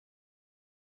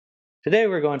Today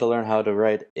we're going to learn how to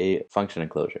write a function in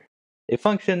Clojure. A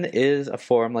function is a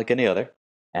form like any other,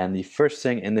 and the first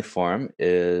thing in the form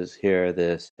is here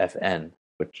this fn,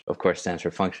 which of course stands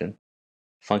for function.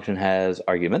 Function has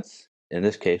arguments. In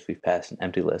this case, we've passed an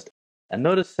empty list. And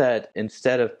notice that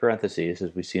instead of parentheses,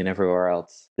 as we see in everywhere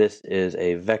else, this is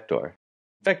a vector.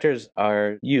 Vectors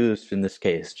are used in this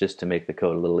case just to make the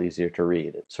code a little easier to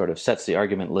read. It sort of sets the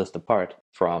argument list apart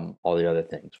from all the other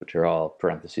things, which are all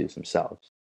parentheses themselves.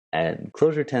 And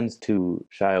Clojure tends to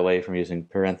shy away from using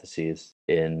parentheses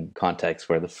in contexts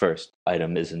where the first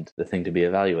item isn't the thing to be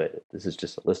evaluated. This is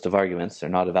just a list of arguments. They're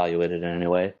not evaluated in any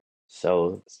way.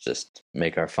 So let's just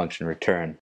make our function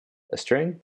return a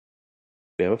string.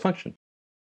 We have a function.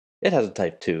 It has a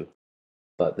type too,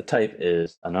 but the type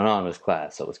is an anonymous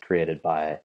class that was created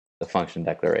by the function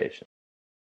declaration.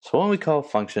 So when we call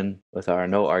function with our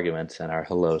no arguments and our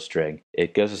hello string,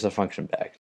 it gives us a function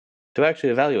back. To actually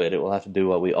evaluate it, we'll have to do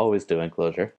what we always do in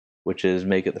Clojure, which is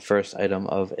make it the first item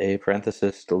of a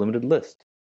parenthesis delimited list.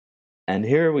 And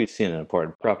here we've seen an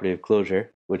important property of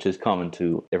Clojure, which is common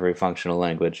to every functional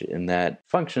language, in that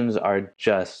functions are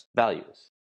just values.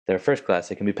 They're first class,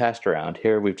 they can be passed around.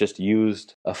 Here we've just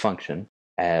used a function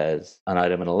as an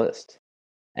item in a list.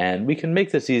 And we can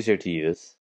make this easier to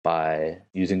use by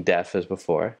using def as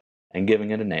before and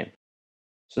giving it a name.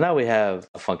 So now we have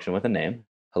a function with a name,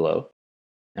 hello,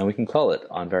 and we can call it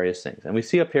on various things. And we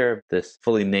see up here this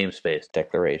fully namespace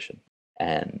declaration.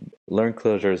 And learn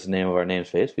Clojure is the name of our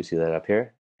namespace. We see that up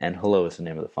here. And hello is the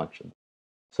name of the function.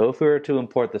 So if we were to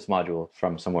import this module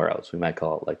from somewhere else, we might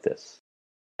call it like this.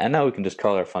 And now we can just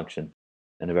call our function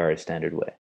in a very standard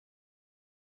way.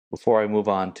 Before I move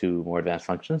on to more advanced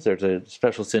functions, there's a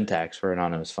special syntax for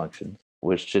anonymous functions,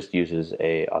 which just uses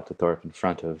a octothorpe in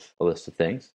front of a list of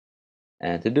things.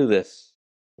 And to do this,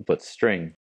 we'll put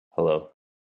string hello.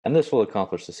 And this will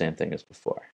accomplish the same thing as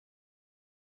before.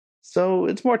 So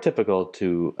it's more typical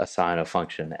to assign a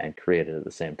function and create it at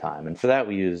the same time. And for that,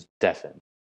 we use defin.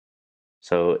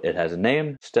 So it has a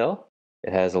name still,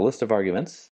 it has a list of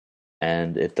arguments,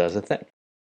 and it does a thing,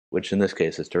 which in this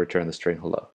case is to return the string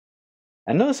hello.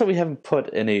 And notice that we haven't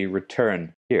put any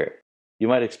return here. You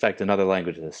might expect in other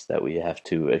languages that we have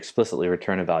to explicitly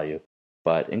return a value.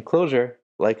 But in Clojure,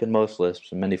 like in most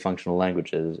Lisps and many functional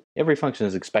languages, every function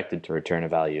is expected to return a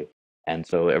value. And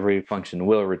so every function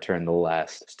will return the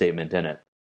last statement in it.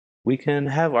 We can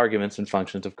have arguments in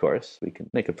functions, of course. We can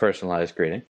make a personalized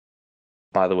greeting.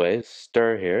 By the way,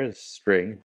 stir here is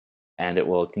string, and it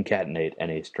will concatenate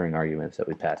any string arguments that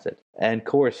we pass it, and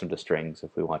coerce them to strings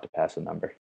if we want to pass a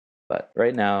number. But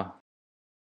right now,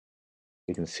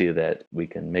 you can see that we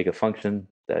can make a function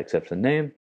that accepts a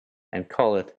name and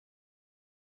call it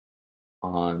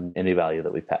on any value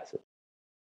that we pass it.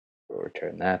 We'll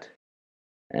return that.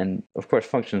 And of course,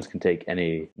 functions can take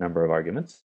any number of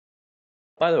arguments.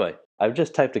 By the way, I've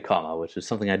just typed a comma, which is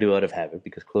something I do out of habit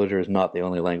because Clojure is not the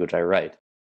only language I write.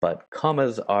 But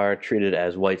commas are treated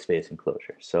as white space in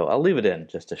Clojure. So I'll leave it in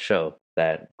just to show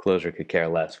that Clojure could care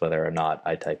less whether or not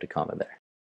I typed a comma there.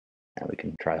 And we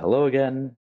can try hello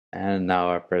again. And now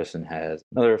our person has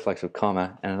another reflexive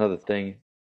comma and another thing.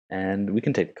 And we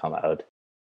can take the comma out.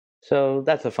 So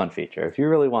that's a fun feature. If you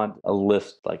really want a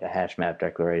list like a hash map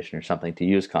declaration or something to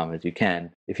use commas, you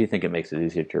can if you think it makes it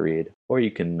easier to read, or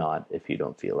you can not if you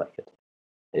don't feel like it.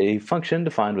 A function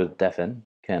defined with defin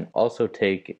can also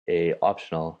take a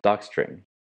optional docstring.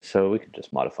 So we could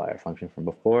just modify our function from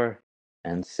before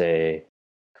and say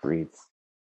greets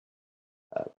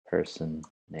a person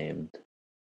named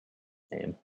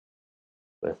name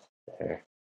with their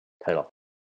title.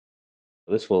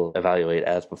 This will evaluate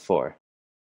as before.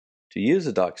 To use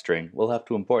a docstring, we'll have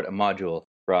to import a module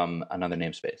from another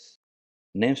namespace.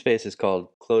 The namespace is called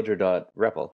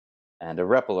clojure.repl, and a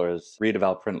REPL is read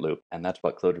eval print loop, and that's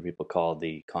what Clojure people call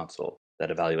the console that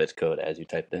evaluates code as you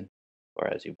type it in, or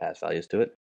as you pass values to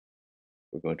it.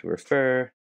 We're going to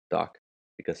refer doc,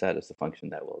 because that is the function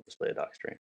that will display a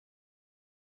docstring.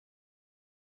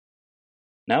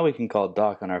 Now we can call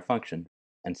doc on our function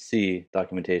and see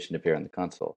documentation appear on the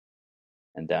console.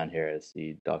 And down here is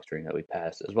the docstring that we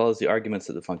passed, as well as the arguments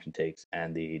that the function takes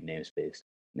and the namespace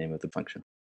name of the function.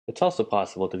 It's also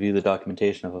possible to view the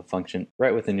documentation of a function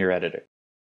right within your editor.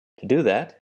 To do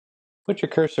that, put your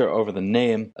cursor over the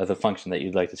name of the function that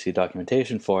you'd like to see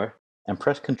documentation for, and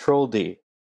press Ctrl-D.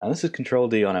 Now this is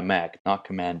Ctrl-D on a Mac, not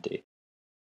Command-D.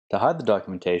 To hide the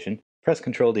documentation, press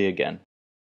Ctrl-D again.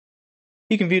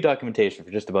 You can view documentation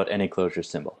for just about any Clojure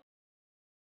symbol.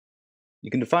 You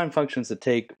can define functions that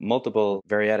take multiple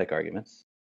variadic arguments,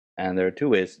 and there are two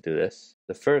ways to do this.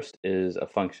 The first is a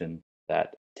function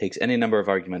that takes any number of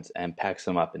arguments and packs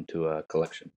them up into a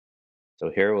collection. So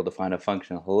here we'll define a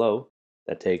function hello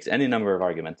that takes any number of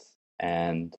arguments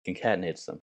and concatenates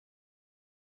them.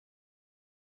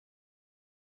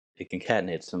 It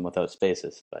concatenates them without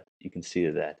spaces, but you can see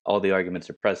that all the arguments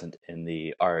are present in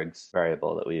the args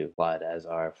variable that we applied as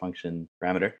our function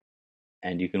parameter,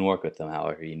 and you can work with them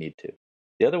however you need to.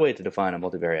 The other way to define a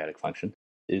multivariate function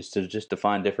is to just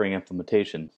define differing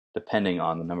implementations depending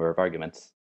on the number of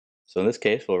arguments. So in this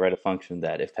case, we'll write a function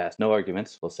that if passed no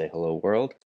arguments, we'll say hello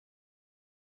world,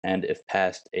 and if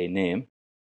passed a name,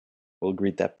 we'll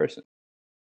greet that person.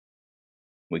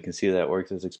 We can see that it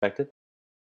works as expected.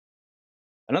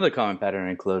 Another common pattern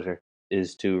in Clojure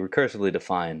is to recursively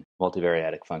define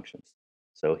multivariate functions.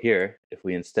 So here, if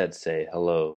we instead say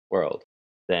hello world,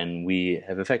 then we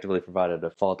have effectively provided a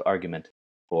default argument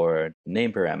for the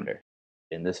name parameter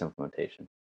in this implementation.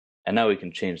 And now we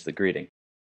can change the greeting,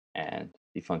 and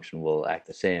the function will act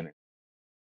the same.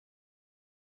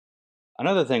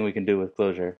 Another thing we can do with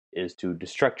Clojure is to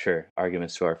destructure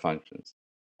arguments to our functions.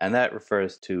 And that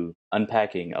refers to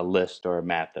unpacking a list or a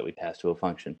map that we pass to a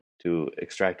function to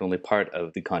extract only part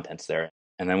of the contents there,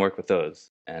 and then work with those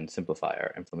and simplify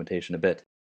our implementation a bit.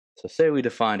 So say we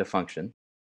defined a function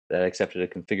that accepted a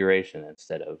configuration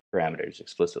instead of parameters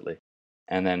explicitly,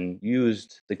 and then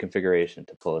used the configuration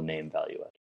to pull a name value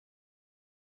out.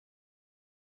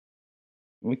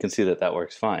 We can see that that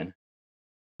works fine,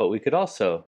 but we could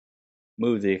also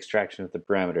move the extraction of the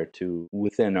parameter to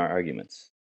within our arguments.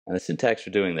 And the syntax for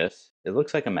doing this, it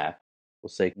looks like a map. We'll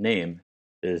say name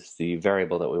is the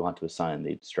variable that we want to assign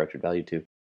the structured value to,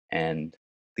 and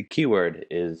the keyword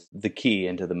is the key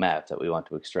into the map that we want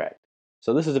to extract.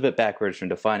 So this is a bit backwards from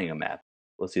defining a map.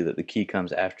 We'll see that the key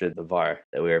comes after the var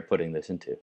that we are putting this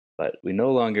into. But we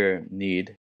no longer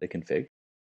need the config.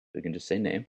 We can just say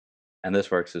name, and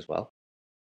this works as well.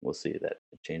 We'll see that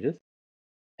it changes.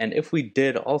 And if we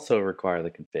did also require the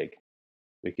config,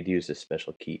 we could use this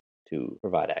special key to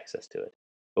provide access to it.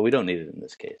 But we don't need it in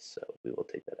this case, so we will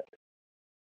take that out.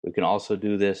 We can also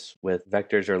do this with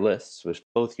vectors or lists, which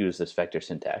both use this vector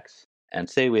syntax. And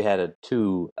say we had a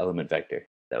 2-element vector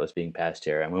that was being passed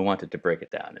here, and we wanted to break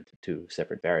it down into 2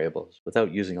 separate variables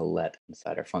without using a let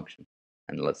inside our function.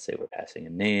 And let's say we're passing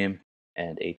a name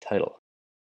and a title.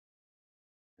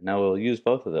 And now we'll use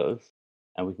both of those,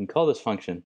 and we can call this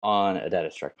function on a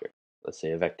data structure. Let's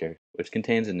say a vector which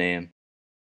contains a name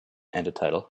and a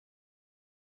title,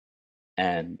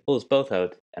 and pulls both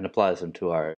out and applies them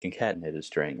to our concatenated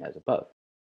string as above.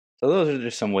 So those are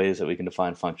just some ways that we can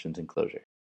define functions in Clojure.